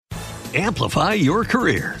Amplify your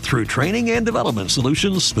career through training and development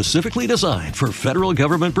solutions specifically designed for federal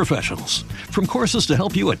government professionals. From courses to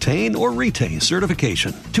help you attain or retain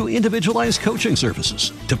certification, to individualized coaching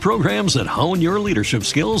services, to programs that hone your leadership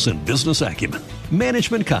skills and business acumen,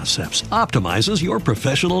 Management Concepts optimizes your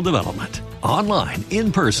professional development. Online,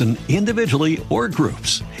 in person, individually, or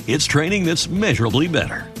groups, it's training that's measurably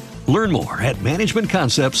better. Learn more at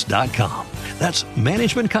managementconcepts.com. That's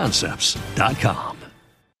managementconcepts.com.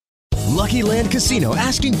 Lucky Land Casino,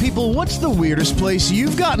 asking people, what's the weirdest place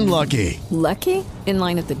you've gotten lucky? Lucky? In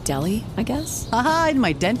line at the deli, I guess? Aha, in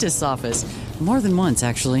my dentist's office. More than once,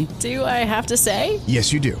 actually. Do I have to say?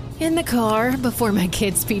 Yes, you do. In the car before my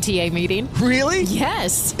kids' PTA meeting. Really?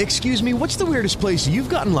 Yes. Excuse me, what's the weirdest place you've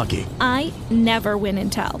gotten lucky? I never win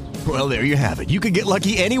and tell. Well, there you have it. You can get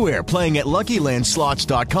lucky anywhere, playing at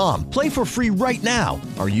LuckyLandSlots.com. Play for free right now.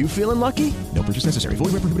 Are you feeling lucky? No purchase necessary.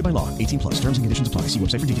 Void where prohibited by law. 18+. Terms and conditions apply. See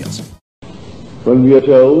website for details. When we are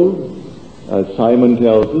told, as Simon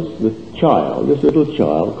tells us, this little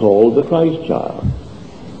child called the Christ child,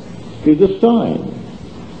 is a sign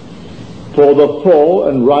for the fall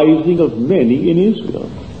and rising of many in Israel.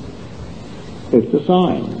 It's a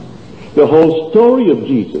sign. The whole story of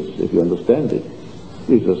Jesus, if you understand it,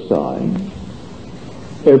 is a sign.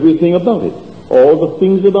 Everything about it, all the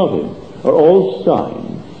things about him, are all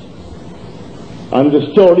signs. And the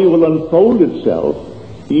story will unfold itself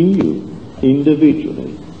in you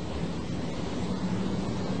individually.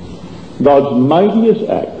 God's mightiest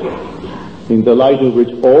act, in the light of which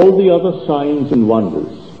all the other signs and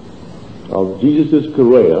wonders of Jesus'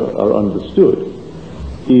 career are understood,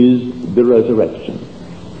 is the resurrection.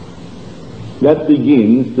 That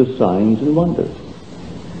begins the signs and wonders.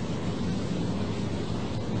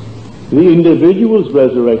 The individual's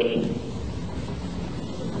resurrection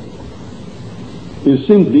is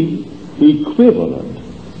simply equivalent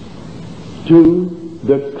to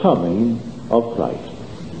the coming of Christ.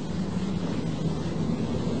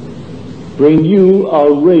 When you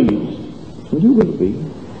are raised, and you will be,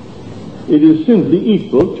 it is simply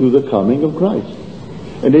equal to the coming of Christ.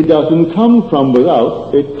 And it doesn't come from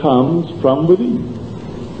without, it comes from within.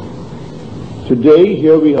 Today,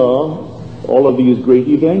 here we are, all of these great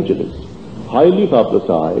evangelists, highly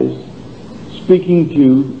publicized, speaking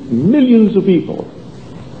to millions of people,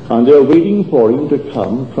 and they're waiting for him to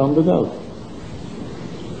come from without.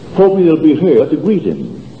 Hoping they'll be here to greet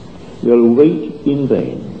him. They'll wait in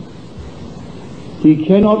vain. He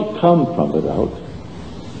cannot come from without,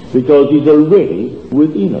 because he's already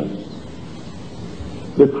within us.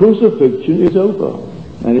 The crucifixion is over,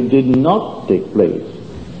 and it did not take place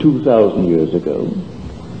 2,000 years ago.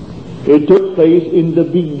 It took place in the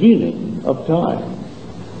beginning of time.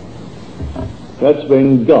 That's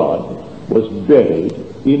when God was buried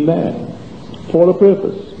in man for a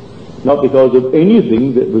purpose. Not because of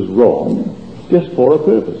anything that was wrong, just for a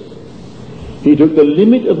purpose. He took the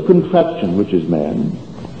limit of contraction, which is man,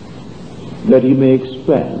 that he may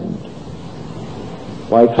expand.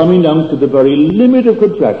 By coming down to the very limit of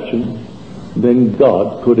contraction, then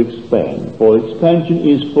God could expand. For expansion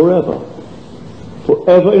is forever.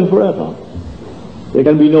 Forever and forever. There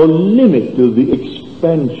can be no limit to the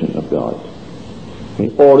expansion of God.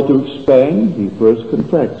 In order to expand, he first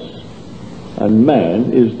contracts. And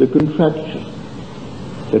man is the contraction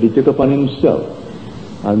that he took upon himself.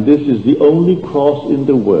 And this is the only cross in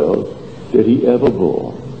the world that he ever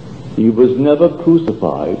bore. He was never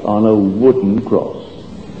crucified on a wooden cross.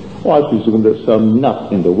 Well, I presume that some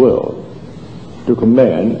nut in the world took a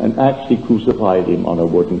man and actually crucified him on a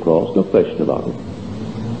wooden cross, no question about it.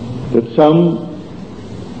 That some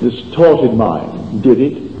distorted mind did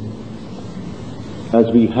it,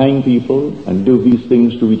 as we hang people and do these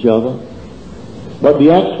things to each other. But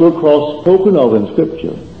the actual cross spoken of in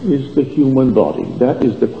Scripture is the human body. That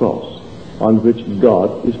is the cross on which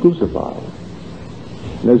God is crucified.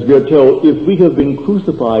 And as we are told, if we have been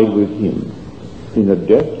crucified with him in a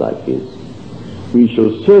death like his, we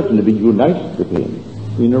shall certainly be united with him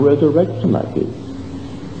in a resurrection like his.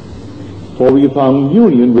 For we found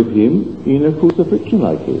union with him in a crucifixion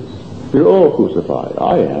like his. We're all crucified.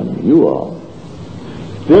 I am, you are.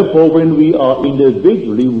 Therefore, when we are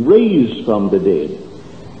individually raised from the dead,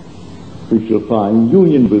 we shall find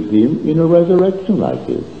union with him in a resurrection like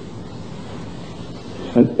his.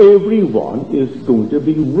 And everyone is going to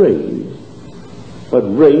be raised, but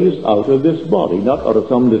raised out of this body, not out of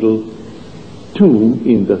some little tomb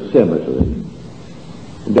in the cemetery.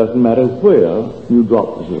 It doesn't matter where you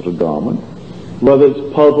drop this little garment, whether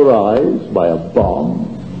it's pulverized by a bomb,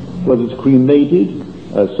 whether it's cremated,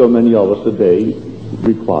 as so many of us today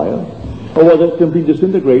require, or whether it simply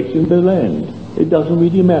disintegrates in the land. It doesn't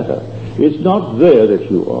really matter. It's not there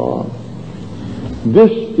that you are.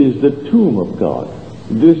 This is the tomb of God.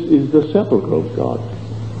 This is the sepulchre of God.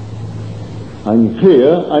 And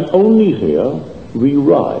here, and only here, we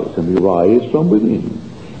rise, and we rise from within.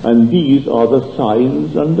 And these are the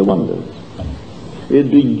signs and the wonders.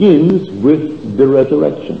 It begins with the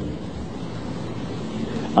resurrection.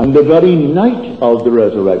 And the very night of the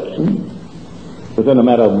resurrection, within a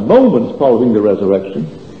matter of moments following the resurrection,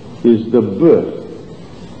 is the birth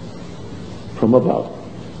from above,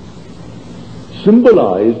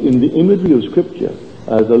 symbolized in the imagery of Scripture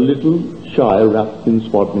as a little child wrapped in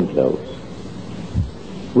swaddling clothes,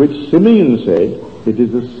 which Simeon said it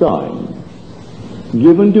is a sign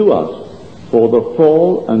given to us for the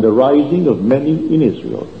fall and the rising of many in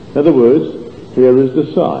Israel. In other words, here is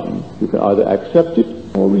the sign. You can either accept it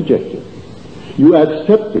or reject it. You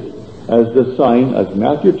accept it as the sign, as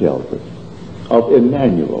Matthew tells us, of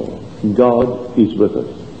Emmanuel. God is with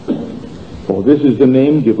us. For this is the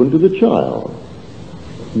name given to the child.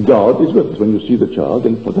 God is with us. When you see the child,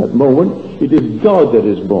 then for that moment, it is God that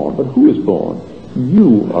is born. But who is born?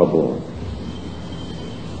 You are born.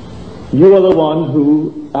 You are the one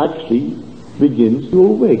who actually begins to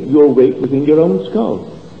awake. You awake within your own skull.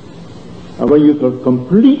 And when you're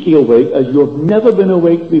completely awake, as you have never been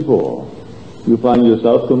awake before, you find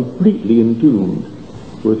yourself completely entombed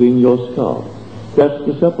within your skull. That's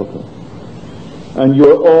the sepulchre. And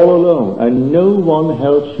you're all alone, and no one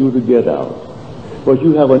helps you to get out. But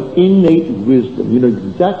you have an innate wisdom. You know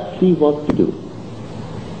exactly what to do.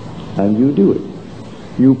 And you do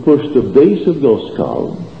it. You push the base of your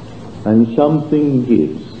skull, and something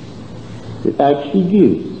gives. It actually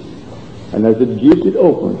gives. And as it gives, it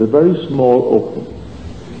opens, a very small opening.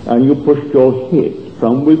 And you push your head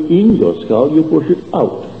from within your skull, you push it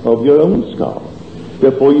out of your own skull.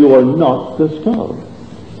 Therefore, you are not the skull.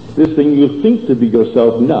 This thing you think to be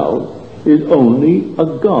yourself now is only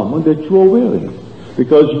a garment that you are wearing.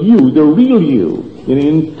 Because you, the real you, in an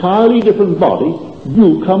entirely different body,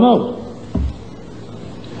 you come out.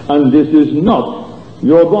 And this is not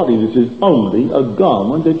your body. This is only a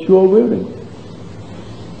garment that you are wearing.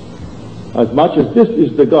 As much as this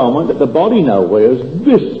is the garment that the body now wears,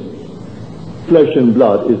 this flesh and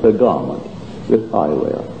blood is the garment that I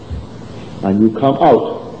wear. And you come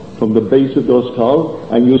out from the base of your skull,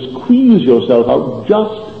 and you squeeze yourself out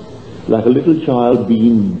just like a little child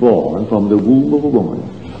being born from the womb of a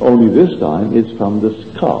woman. Only this time it's from the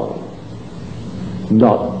skull,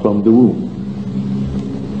 not from the womb.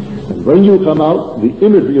 And when you come out, the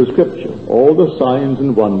imagery of Scripture, all the signs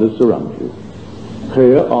and wonders surround you.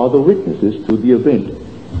 Here are the witnesses to the event.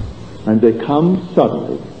 And they come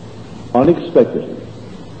suddenly, unexpectedly.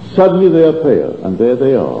 Suddenly they appear, and there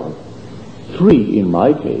they are. 3 in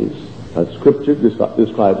my case, as Scripture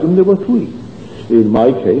describes them, there were 3. In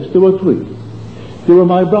my case, there were 3. They were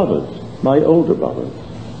my brothers, my older brothers,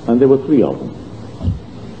 and there were 3 of them.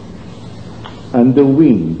 And the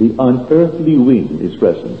wind, the unearthly wind, is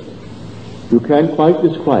present. You can't quite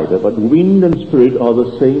describe it, but wind and spirit are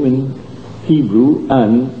the same in Hebrew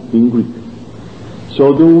and in Greek.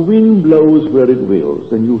 So the wind blows where it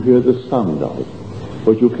wills, and you hear the sound of it,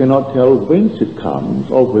 but you cannot tell whence it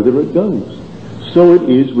comes or whither it goes. So it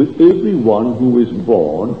is with everyone who is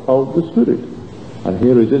born of the Spirit. And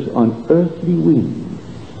here is this unearthly wind.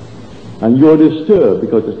 And you're disturbed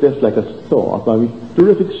because it's just like a storm, a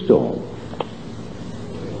terrific storm.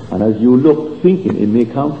 And as you look, thinking it may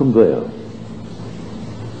come from there,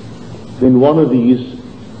 then one of these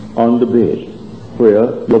on the bed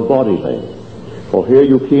where your body lay. For here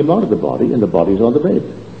you came out of the body, and the body's on the bed.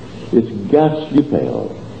 It's ghastly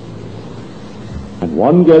pale. And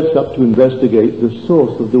one gets up to investigate the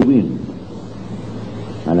source of the wind.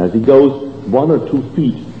 And as he goes 1 or 2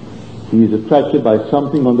 feet, he is attracted by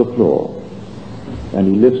something on the floor.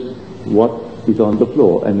 And he lifts what is on the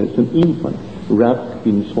floor, and it's an infant wrapped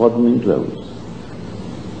in swaddling clothes.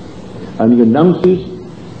 And he announces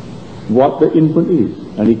what the infant is,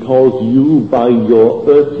 and he calls you by your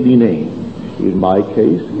earthly name. In my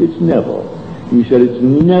case, it's Neville. He said it's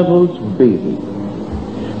Neville's baby.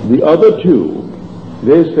 The other 2,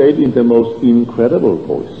 they said in the most incredible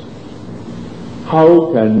voice,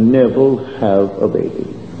 how can Neville have a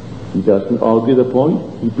baby? He doesn't argue the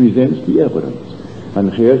point, he presents the evidence.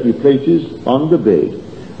 And here he places on the bed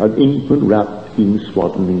an infant wrapped in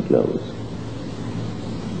swaddling clothes.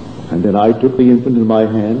 And then I took the infant in my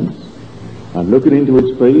hands, and looking into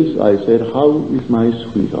its face, I said, how is my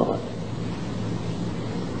sweetheart?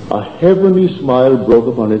 A heavenly smile broke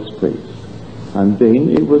upon its face, and then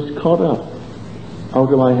it was caught up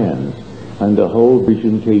out of my hands, and the whole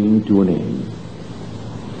vision came to an end.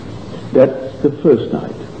 That's the first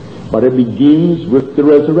night. But it begins with the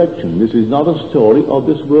resurrection. This is not a story of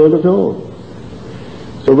this world at all.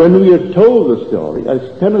 So when we are told the story,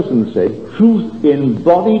 as Tennyson said, truth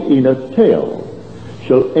embodied in a tale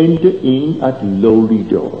shall enter in at lowly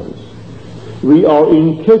doors. We are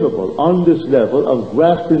incapable on this level of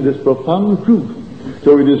grasping this profound truth.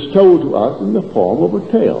 So it is told to us in the form of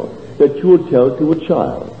a tale that you would tell to a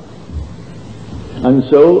child. And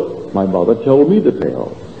so my mother told me the tale.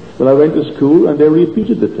 When I went to school and they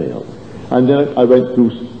repeated the tale. And then I went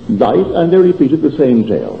through life and they repeated the same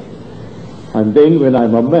tale. And then when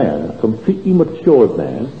I'm a man, a completely matured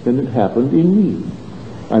man, then it happened in me.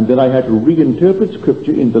 And then I had to reinterpret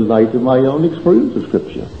Scripture in the light of my own experience of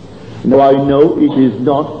Scripture. Now I know it is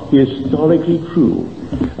not historically true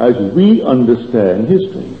as we understand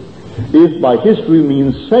history. If by history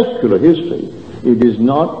means secular history, it is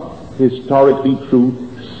not historically true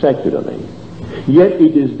secularly. Yet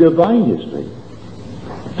it is divine history,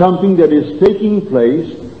 something that is taking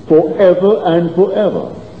place forever and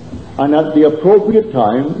forever. And at the appropriate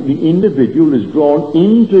time, the individual is drawn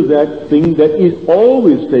into that thing that is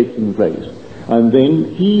always taking place. And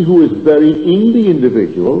then he who is buried in the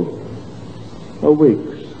individual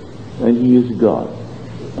awakes, and he is God.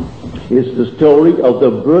 It's the story of the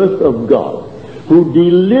birth of God, who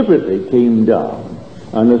deliberately came down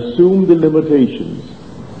and assumed the limitations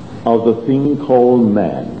of the thing called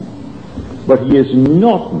man. But he is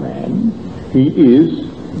not man, he is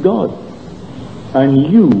God.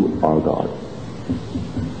 And you are God.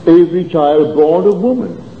 Every child born of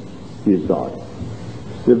woman is God.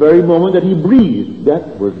 The very moment that he breathed,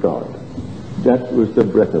 that was God. That was the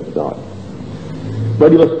breath of God.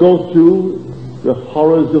 But he must go through the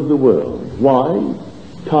horrors of the world. Why?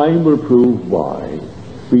 Time will prove why.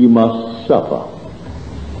 We must suffer.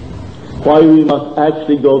 Why we must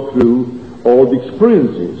actually go through all the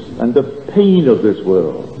experiences and the pain of this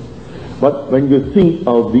world. But when you think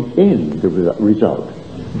of the end, the result,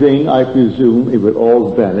 then I presume it will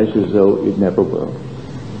all vanish as though it never will.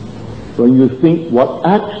 When you think what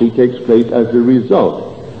actually takes place as a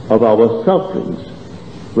result of our sufferings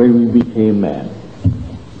when we became man.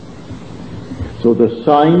 So the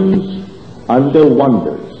signs and the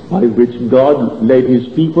wonders by which God led his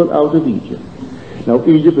people out of Egypt. Now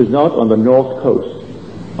Egypt is not on the north coast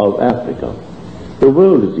of Africa. The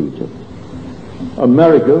world is Egypt.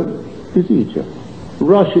 America is Egypt.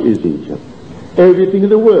 Russia is Egypt. Everything in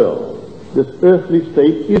the world, this earthly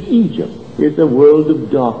state, is Egypt. It's a world of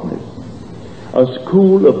darkness, a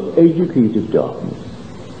school of educative darkness.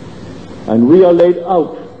 And we are led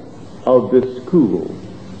out of this school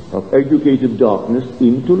of educative darkness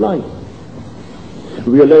into light.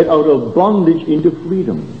 We are led out of bondage into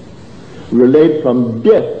freedom. We are led from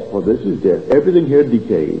death, for this is death. Everything here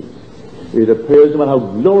decays. It appears, no matter how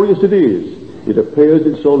glorious it is, it appears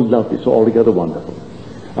it's so lovely, so altogether wonderful.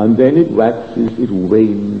 And then it waxes, it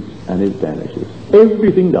wanes, and it vanishes.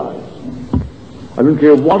 Everything dies. I don't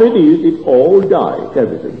care what it is, it all dies,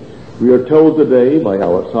 everything. We are told today by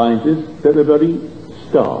our scientists that the very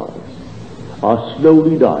stars are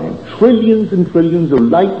slowly dying. Trillions and trillions of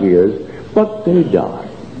light years, but they die.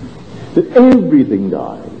 That everything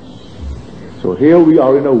dies. So here we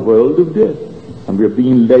are in a world of death, and we are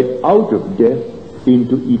being led out of death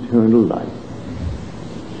into eternal life.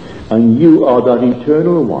 And you are that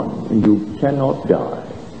eternal one, and you cannot die.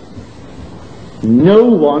 No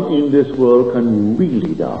one in this world can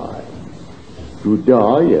really die. You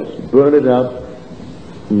die, yes, burn it up,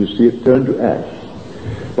 and you see it turn to ash.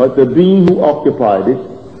 But the being who occupied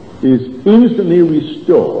it is instantly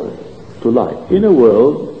restored to life in a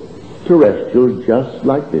world terrestrial just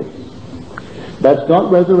like this. That's not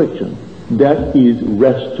resurrection. That is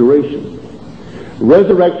restoration.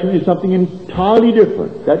 Resurrection is something entirely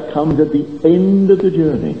different. That comes at the end of the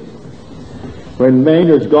journey. When man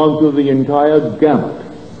has gone through the entire gamut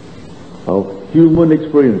of human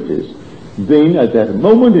experiences, then at that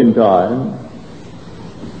moment in time,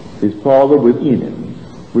 his Father within him,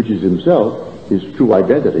 which is himself, his true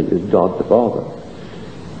identity is God the Father,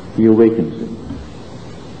 he awakens him.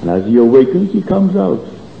 And as he awakens, he comes out.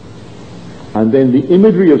 And then the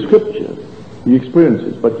imagery of Scripture he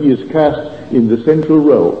experiences, but he is cast in the central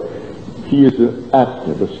role. He is the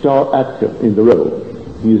actor, the star actor in the role.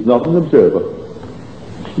 He is not an observer.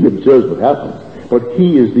 He observes what happens, but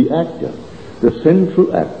he is the actor, the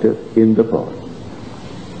central actor in the part.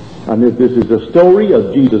 And if this is a story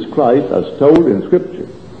of Jesus Christ as told in Scripture,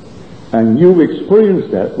 and you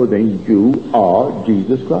experience that, well then you are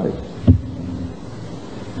Jesus Christ.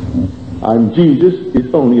 And Jesus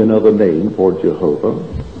is only another name for Jehovah.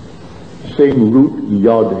 Same root,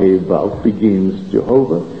 Yod He Vav, begins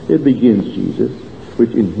Jehovah. It begins Jesus.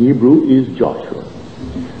 which in Hebrew is Joshua.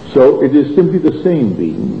 So it is simply the same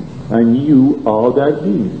being, and you are that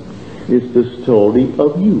being. It's the story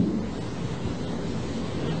of you.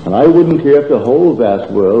 And I wouldn't care if the whole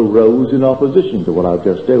vast world rose in opposition to what I've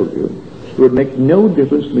just told you. It would make no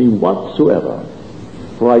difference to me whatsoever,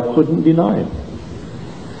 for I couldn't deny it.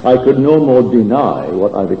 I could no more deny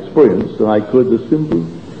what I've experienced than I could the simple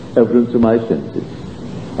evidence of my senses.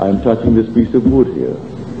 I am touching this piece of wood here,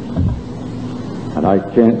 and I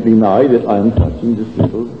can't deny that I am touching this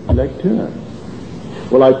little lectern.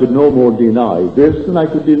 Well, I could no more deny this than I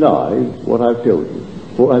could deny what I've told you,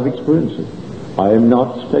 for I've experienced it. I am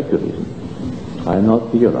not speculating. I am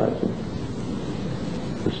not theorizing.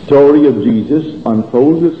 The story of Jesus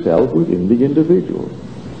unfolds itself within the individual,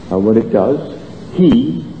 and when it does,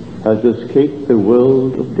 he has escaped the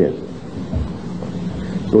world of death.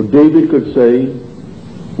 So David could say,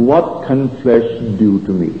 what can flesh do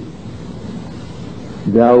to me?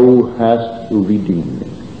 Thou hast redeemed me.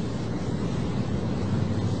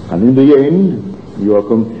 And in the end, you are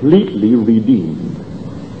completely redeemed.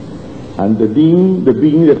 And the being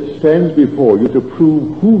that stands before you to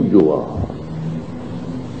prove who you are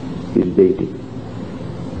is David.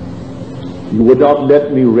 You would not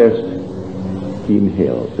let me rest in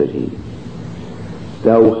hell, said he.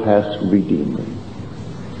 Thou hast redeemed me.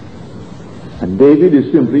 And David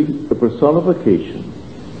is simply the personification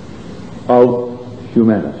of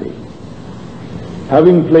humanity.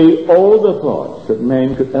 Having played all the parts that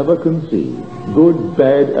man could ever conceive, good,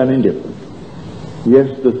 bad, and indifferent, yes,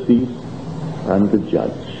 the thief and the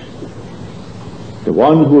judge, the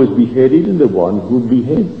one who is beheaded and the one who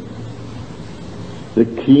beheads, the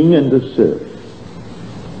king and the serf,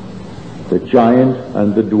 the giant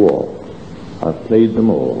and the dwarf. I've played them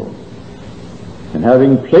all. And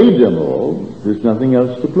having played them all, there's nothing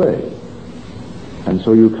else to play. And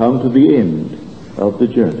so you come to the end of the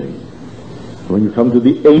journey. When you come to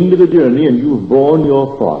the end of the journey and you've borne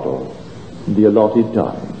your part of the allotted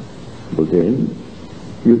time, well then,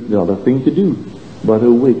 you've got a thing to do but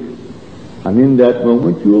awake. And in that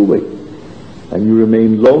moment you awake, and you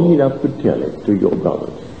remain long enough to tell it to your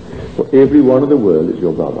brothers. For everyone in the world is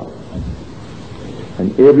your brother.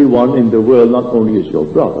 And everyone in the world not only is your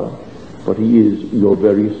brother, but he is your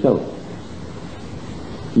very self.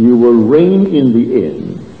 You will reign in the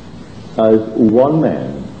end as one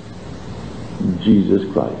man, Jesus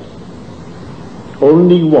Christ.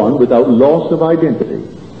 Only one without loss of identity.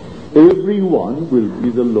 Everyone will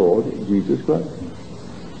be the Lord Jesus Christ.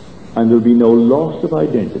 And there will be no loss of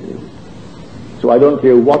identity. So I don't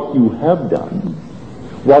care what you have done,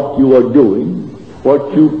 what you are doing,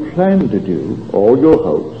 what you plan to do, all your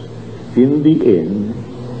hopes, in the end,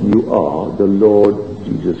 you are the Lord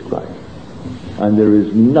Jesus Christ. And there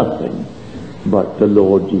is nothing but the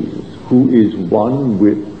Lord Jesus, who is one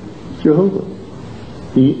with Jehovah.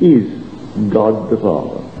 He is God the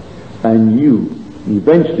Father. And you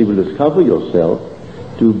eventually will discover yourself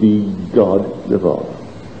to be God the Father.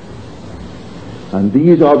 And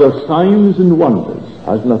these are the signs and wonders.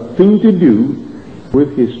 Has nothing to do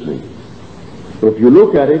with history. But if you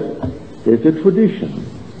look at it, it's a tradition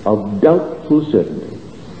of doubtful certainty.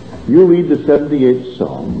 You read the 78th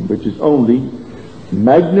Psalm, which is only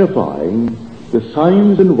magnifying the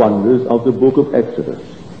signs and wonders of the book of Exodus.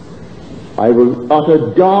 I will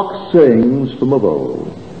utter dark sayings from of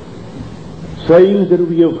old, sayings that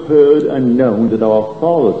we have heard and known that our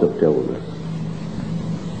fathers have told us.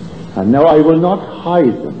 And now I will not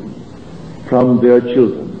hide them from their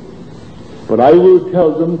children, but I will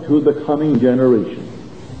tell them to the coming generation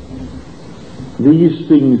these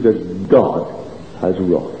things that God has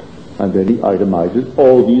wrought. And then he itemizes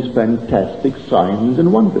all these fantastic signs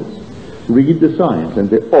and wonders. Read the signs, and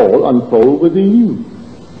they all unfold within you.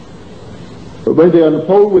 But when they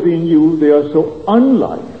unfold within you, they are so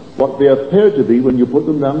unlike what they appear to be when you put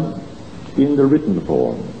them down in the written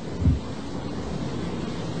form.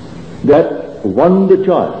 That wonder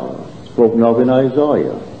child spoken of in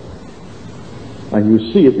Isaiah, and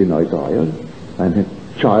you see it in Isaiah, and a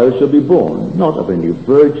child shall be born, not of any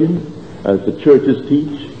virgin, as the churches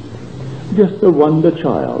teach. Just a wonder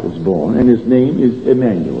child is born, and his name is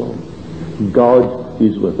Emmanuel. God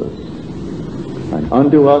is with us. And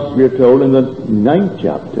unto us, we are told in the 9th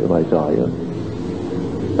chapter of Isaiah,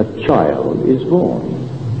 a child is born,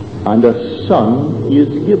 and a son is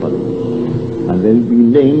given. And then we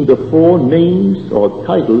name the 4 names or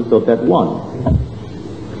titles of that one.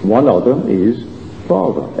 One of them is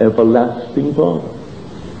Father, Everlasting Father.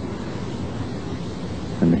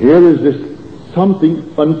 And here is this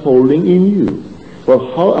something unfolding in you.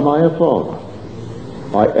 Well, how am I a father?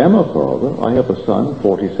 I am a father. I have a son,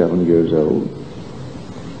 47 years old.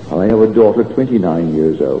 have a daughter 29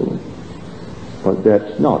 years old. But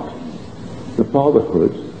that's not the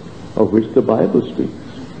fatherhood of which the Bible speaks.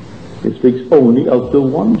 It speaks only of the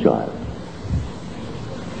one child.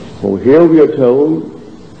 Well, here we are told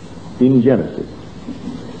in Genesis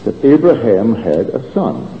that Abraham had a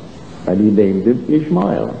son, and he named him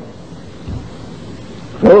Ishmael.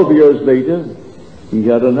 12 years later, he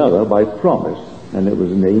had another by promise, and it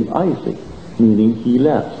was named Isaac, meaning he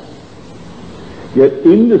left. Yet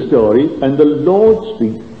in the story, and the Lord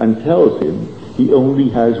speaks and tells him he only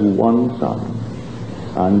has one son,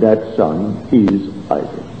 and that son is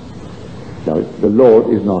Isaac. Now, the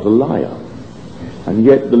Lord is not a liar. And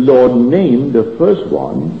yet the Lord named the first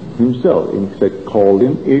one himself, instead called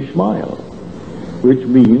him Ishmael, which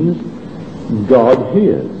means God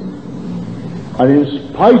hears. And in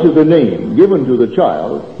spite of the name given to the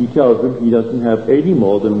child, he tells him he doesn't have any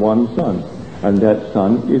more than one son, and that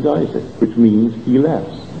son is Isaac, which means he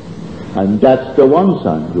laughs. And that's the one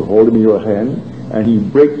son. You hold him in your hand, and he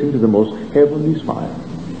breaks into the most heavenly smile.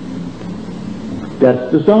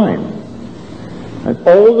 That's the sign. And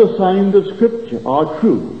all the signs of Scripture are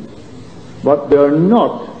true, but they're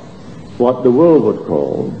not what the world would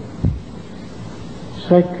call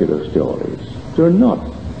secular stories. They're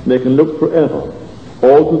not. They can look forever,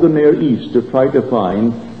 all through the Near East, to try to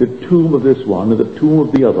find the tomb of this one or the tomb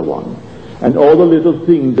of the other one. And all the little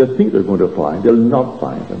things they think they're going to find, they'll not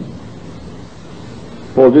find them.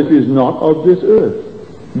 For this is not of this earth.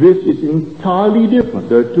 This is entirely different.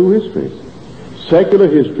 There are two histories. Secular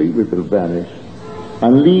history, which will vanish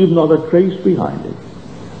and leave not a trace behind it.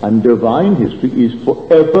 And divine history is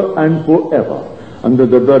forever and forever. And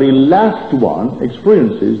the very last one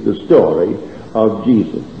experiences the story of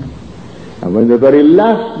Jesus. And when the very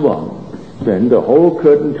last one, then the whole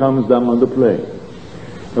curtain comes down on the play.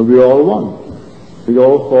 And we're all one. We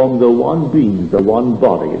all form the one being, the one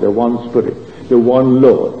body, the one spirit, the one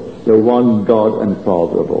Lord, the one God and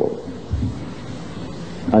Father of all.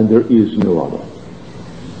 And there is no other.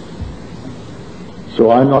 So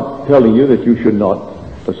I'm not telling you that you should not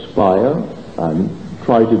aspire and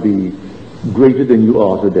try to be greater than you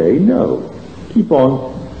are today. No. Keep on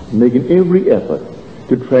making every effort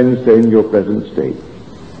to transcend your present state.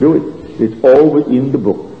 Do it. It's all within the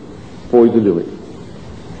book for you to do it.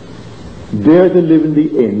 Dare to live in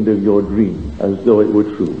the end of your dream as though it were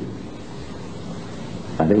true.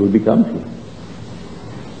 And it will become true.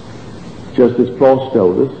 Just as Frost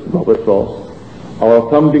told us, Robert Frost,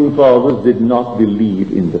 our founding fathers did not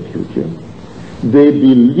believe in the future. They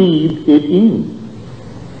believed it in.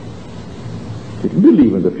 They didn't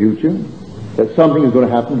believe in the future, that something is going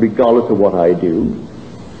to happen regardless of what I do.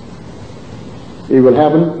 It will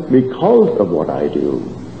happen because of what I do.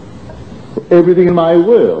 Everything in my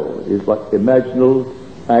world is but imaginal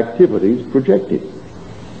activities projected.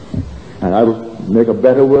 And I will make a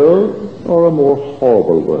better world or a more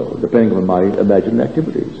horrible world, depending on my imagined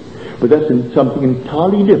activities. But that's something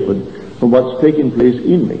entirely different from what's taking place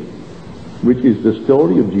in me, which is the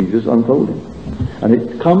story of Jesus unfolding. And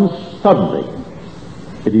it comes suddenly.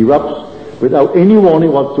 It erupts without any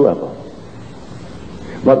warning whatsoever.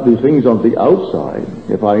 But the things on the outside,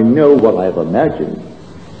 if I know what I've imagined,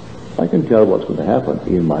 I can tell what's going to happen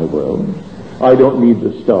in my world. I don't need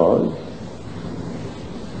the stars.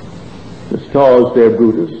 The stars, they're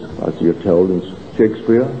Brutus, as you're told in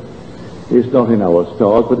Shakespeare. It's not in our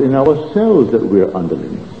stars, but in ourselves that we're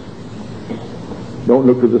underlings. Don't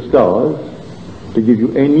look to the stars to give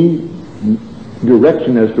you any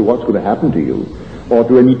direction as to what's going to happen to you, or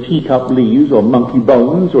to any teacup leaves or monkey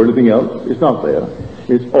bones or anything else. It's not there.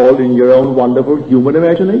 It's all in your own wonderful human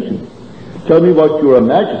imagination. Tell me what you're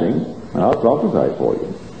imagining, and I'll prophesy for you.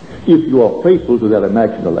 If you are faithful to that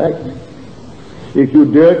imaginal act, if you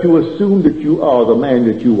dare to assume that you are the man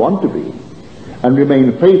that you want to be, and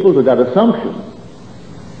remain faithful to that assumption,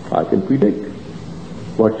 I can predict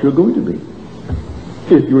what you're going to be,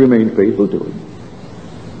 if you remain faithful to it.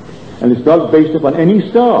 And it's not based upon any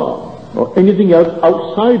star or anything else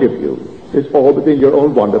outside of you. It's all within your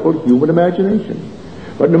own wonderful human imagination.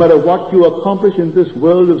 But no matter what you accomplish in this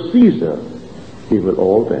world of Caesar, it will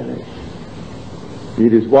all vanish.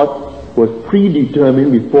 It is what was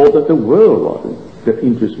predetermined before that the world was that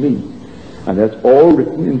interests me. And that's all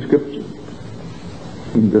written in Scripture,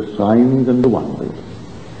 in the signs and the wonders.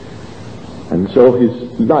 And so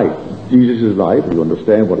his life, Jesus' life, if you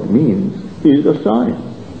understand what it means, is a sign.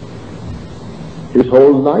 His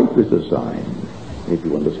whole life is a sign, if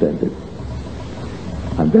you understand it.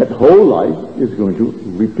 And that whole life is going to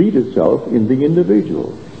repeat itself in the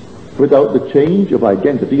individual without the change of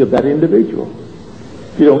identity of that individual.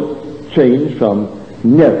 You don't change from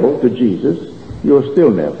Neville to Jesus. You're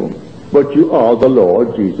still Neville. but you are the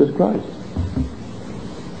Lord Jesus Christ.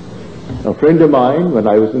 A friend of mine, when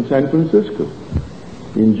I was in San Francisco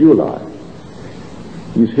in July,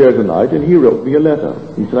 he's here tonight, and he wrote me a letter.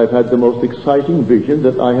 He said, I've had the most exciting vision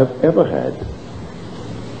that I have ever had.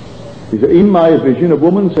 He said, in my vision, a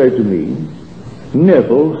woman said to me,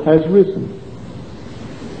 Neville has risen.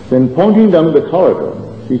 Then pointing down the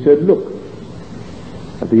corridor, she said, look,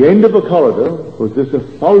 at the end of the corridor was this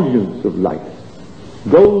effulgence of light,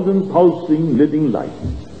 golden, pulsing, living light.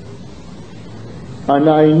 And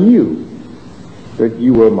I knew that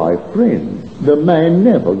you were my friend, the man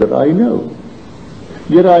Neville that I know.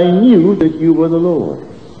 Yet I knew that you were the Lord.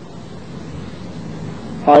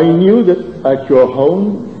 I knew that at your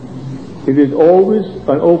home, it is always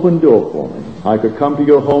an open door for me. I could come to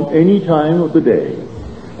your home any time of the day,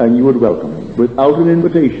 and you would welcome me without an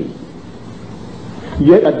invitation.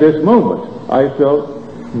 Yet at this moment, I felt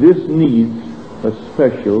this needs a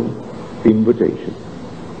special invitation.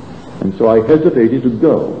 And so I hesitated to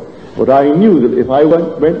go. But I knew that if I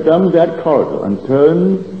went down that corridor and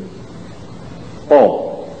turned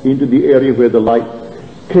off into the area where the light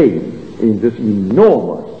came in this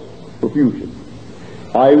enormous profusion,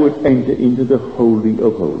 I would enter into the Holy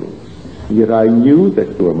of Holies. Yet I knew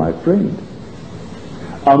that you were my friend,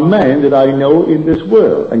 a man that I know in this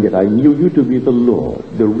world, and yet I knew you to be the Lord,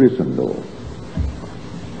 the risen Lord.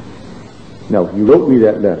 Now, he wrote me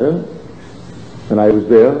that letter, and I was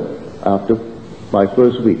there after my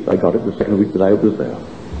first week. I got it the second week that I was there.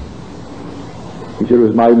 He said it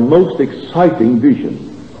was my most exciting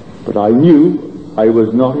vision, but I knew I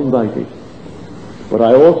was not invited. But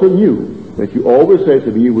I also knew that you always said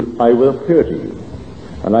to me, I will appear to you,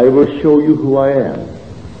 and I will show you who I am.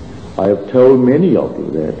 I have told many of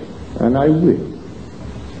you that, and I will.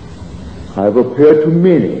 I have appeared to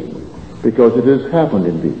many because it has happened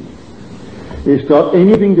indeed. It's not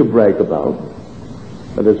anything to brag about,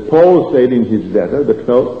 but as Paul said in his letter, the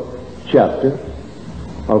 12th chapter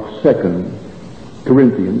of 2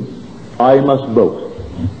 Corinthians, I must boast.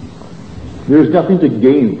 There is nothing to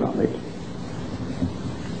gain from it.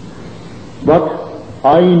 But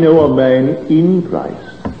I know a man in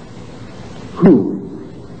Christ who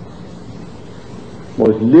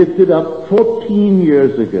was lifted up 14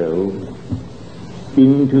 years ago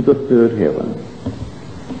into the third heaven.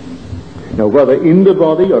 Now, whether in the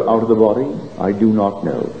body or out of the body, I do not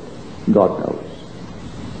know. God knows.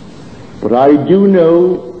 But I do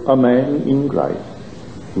know a man in Christ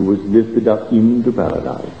who was lifted up into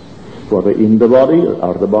paradise. Whether in the body or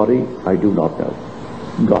out of the body, I do not know.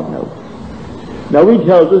 God knows. Now he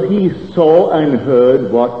tells us he saw and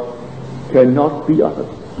heard what cannot be uttered.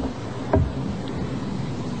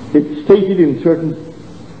 It's stated in certain,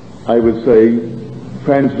 I would say,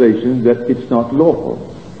 translations that it's not lawful.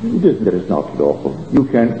 It isn't that it's not lawful. You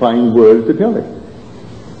can't find words to tell it.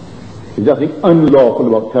 There's nothing unlawful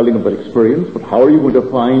about telling about experience, but how are you going to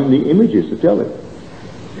find the images to tell it?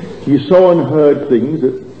 You saw and heard things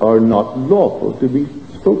that are not lawful to be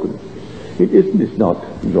spoken. It's not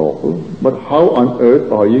lawful, but how on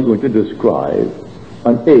earth are you going to describe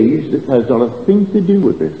an age that has not a thing to do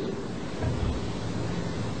with this?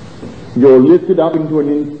 You're lifted up into an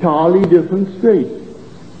entirely different state.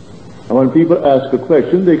 And when people ask a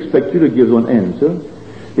question, they expect you to give them an answer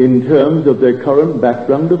in terms of their current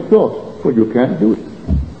background of thought. Well, you can't do it.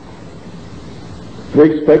 They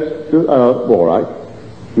expect to, all right,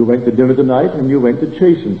 you went to dinner tonight and you went to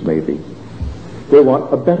Chasen's maybe. They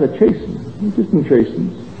want a better Chasen. It isn't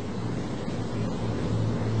Chasen's.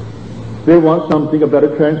 They want something, a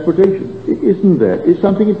better transportation. It isn't that. It's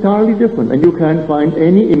something entirely different. And you can't find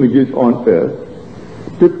any images on earth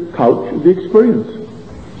to couch the experience.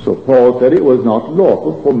 So Paul said it was not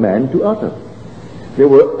lawful for man to utter. They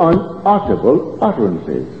were unutterable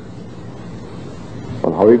utterances.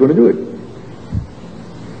 Well, how are you going to do it?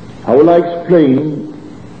 How will I explain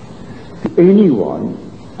to anyone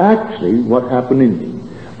actually what happened in me?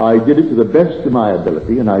 I did it to the best of my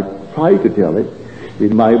ability, and I tried to tell it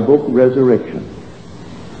in my book, Resurrection.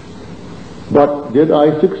 But did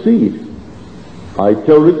I succeed? I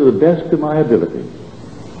told it to the best of my ability.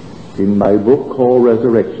 In my book called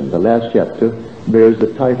Resurrection, the last chapter bears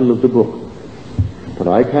the title of the book. But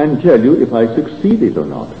I can't tell you if I succeeded or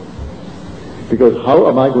not. Because how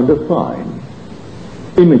am I going to find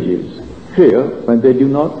images here when they do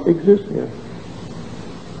not exist here?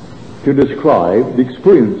 To describe the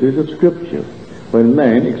experiences of Scripture when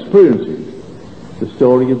man experiences the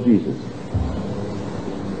story of Jesus.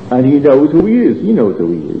 And he knows who he is. He knows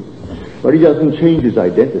who he is. But he doesn't change his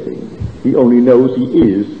identity. He only knows he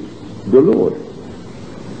is the Lord.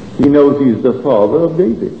 He knows he's the father of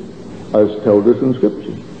David, as told us in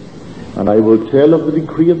Scripture. And I will tell of the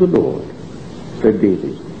decree of the Lord, said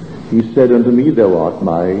David. He said unto me, Thou art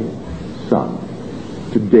my son.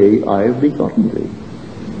 Today I have begotten thee.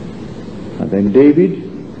 And then David,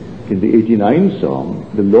 in the 89th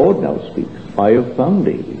Psalm, the Lord now speaks. I have found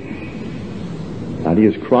David. And he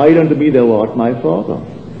has cried unto me, Thou art my Father,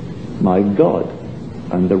 my God,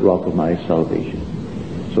 and the rock of my salvation.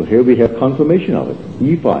 So here we have confirmation of it.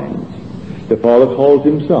 He finds. The Father calls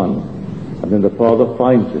him son, and then the Father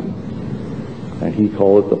finds him. And he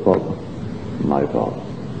calls the Father my Father.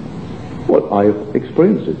 Well, I have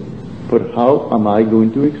experienced it. But how am I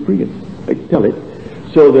going to experience it? I tell it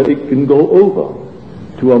so that it can go over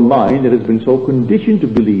to a mind that has been so conditioned to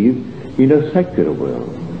believe in a secular world.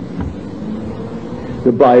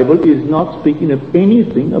 The Bible is not speaking of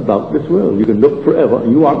anything about this world. You can look forever,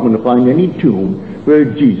 and you aren't going to find any tomb where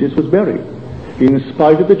Jesus was buried, in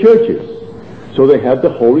spite of the churches. So they have the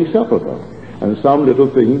Holy Sepulchre, and some little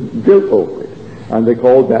thing built over it, and they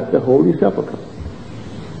call that the Holy Sepulchre.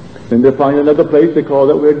 Then they find another place, they call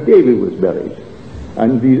that where David was buried.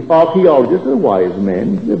 And these archaeologists are wise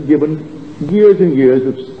men. They've given years and years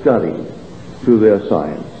of study to their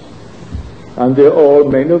science. And they're all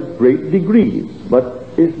men of great degrees, but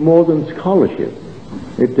it's more than scholarship.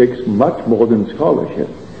 It takes much more than scholarship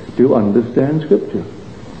to understand Scripture.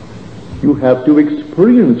 You have to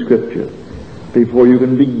experience Scripture before you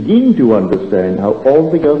can begin to understand how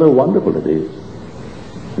altogether wonderful it is.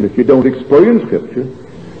 And if you don't experience Scripture,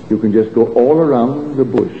 you can just go all around the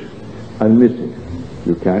bush and miss it.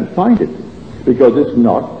 You can't find it because it's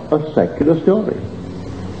not a secular story.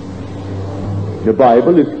 The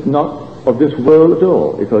Bible is not of this world at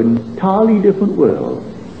all. It's an entirely different world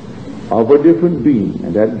of a different being,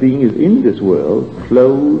 and that being is in this world,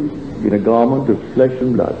 clothed in a garment of flesh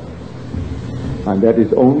and blood. And that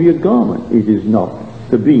is only a garment. It is not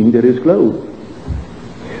the being that is clothed.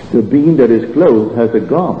 The being that is clothed has a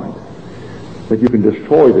garment that you can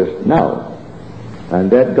destroy this now. And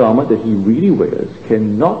that garment that he really wears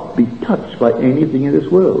cannot be touched by anything in this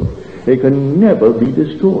world. It can never be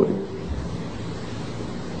destroyed.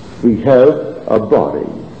 We have a body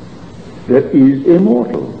that is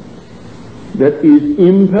immortal, that is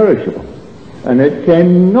imperishable, and it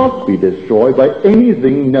cannot be destroyed by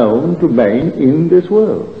anything known to man in this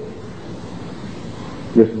world.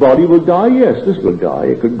 This body will die, yes, this will die.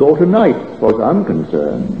 It could go tonight, as far as I'm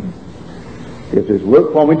concerned. If there's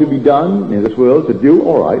work for me to be done in this world to do,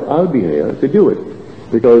 all right, I'll be here to do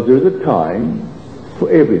it. Because there's a time for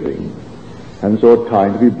everything. And so a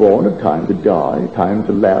time to be born, a time to die, a time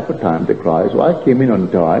to laugh, a time to cry. So I came in on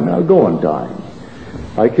time, and I'll go on time.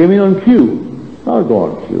 I came in on cue, I'll go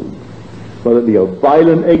on cue. Whether it be a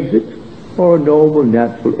violent exit or a normal,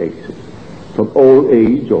 natural exit. From old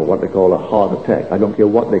age or what they call a heart attack. I don't care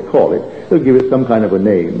what they call it. They'll give it some kind of a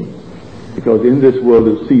name. Because in this world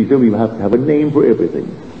of Caesar, we have to have a name for everything.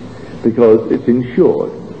 Because it's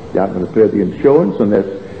insured. You aren't going to pay the insurance unless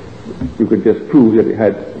you can just prove that it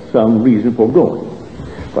had some reason for going.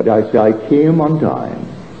 But I say, I came on time.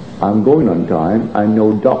 I'm going on time. And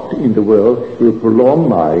no doctor in the world will prolong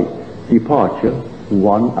my departure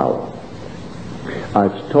 1 hour.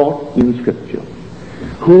 I've taught in Scripture,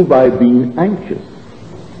 who by being anxious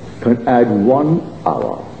can add 1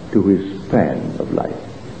 hour to his span of life.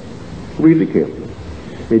 Really carefully.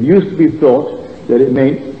 It used to be thought that it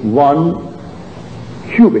meant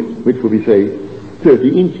 1 cubit, which would be, say,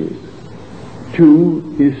 30 inches, to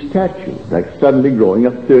his stature, like suddenly growing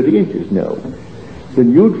up 30 inches. No. The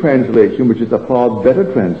new translation, which is a far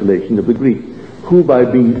better translation of the Greek, who by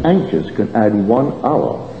being anxious can add 1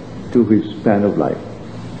 hour to his span of life.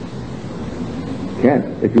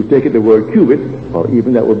 Can't. If you take it the word cubit, or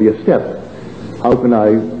even that would be a step, how can I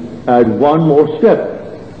add 1 more step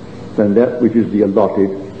than that which is the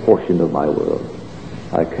allotted portion of my world?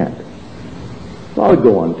 I can't. So I'll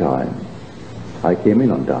go on time. I came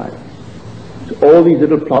in on time. So all these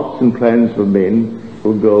little plots and plans for men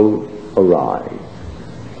will go awry.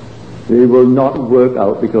 They will not work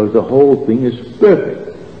out because the whole thing is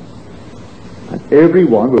perfect. And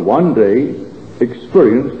everyone will one day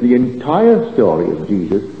experience the entire story of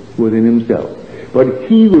Jesus within himself. But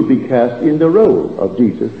he will be cast in the role of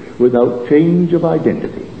Jesus without change of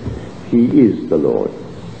identity. He is the Lord.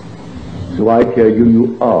 So I tell you,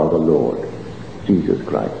 you are the Lord, Jesus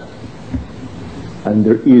Christ. And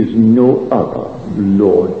there is no other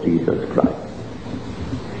Lord Jesus Christ.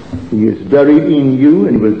 He is buried in you,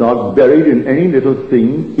 and he was not buried in any little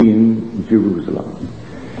thing in Jerusalem.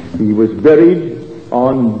 He was buried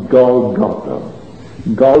on Golgotha.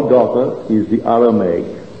 Golgotha is the Aramaic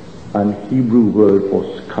and Hebrew word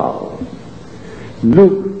for skull.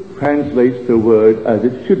 Luke translates the word as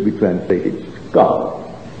it should be translated,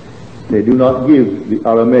 skull. They do not give the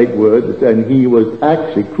Aramaic word, and he was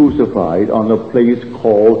actually crucified on a place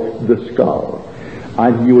called the skull.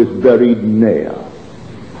 And he was buried near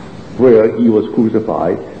where he was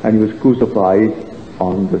crucified, and he was crucified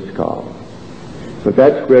on the skull. But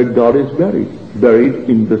that's where God is buried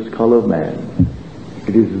in the skull of man.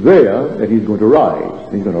 It is there that he's going to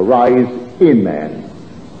rise. He's going to rise in man.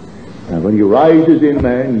 And when he rises in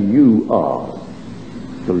man, you are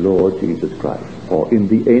the Lord Jesus Christ. For in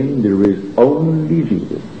the end, there is only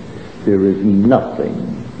Jesus. There is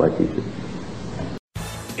nothing but Jesus.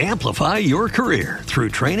 Amplify your career through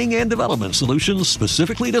training and development solutions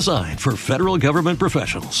specifically designed for federal government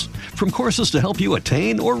professionals. From courses to help you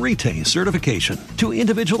attain or retain certification, to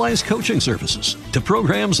individualized coaching services, to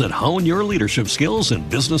programs that hone your leadership skills and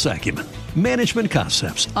business acumen, Management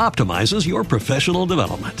Concepts optimizes your professional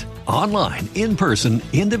development. Online, in person,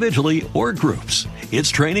 individually, or groups, it's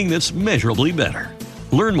training that's measurably better.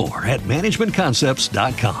 Learn more at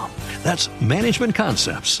managementconcepts.com. That's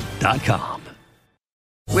managementconcepts.com.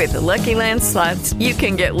 With the Lucky Land Slots, you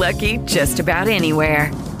can get lucky just about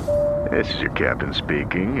anywhere. This is your captain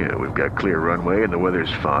speaking. We've got clear runway and the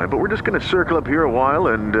weather's fine, but we're just going to circle up here a while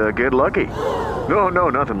and get lucky. No,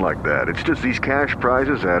 nothing like that. It's just these cash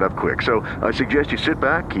prizes add up quick. So I suggest you sit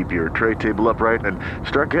back, keep your tray table upright, and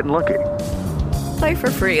start getting lucky. Play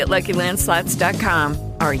for free at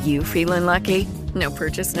LuckyLandSlots.com. Are you feeling lucky? No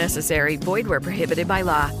purchase necessary. Void where prohibited by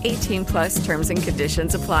law. 18+ terms and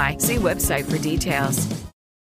conditions apply. See website for details.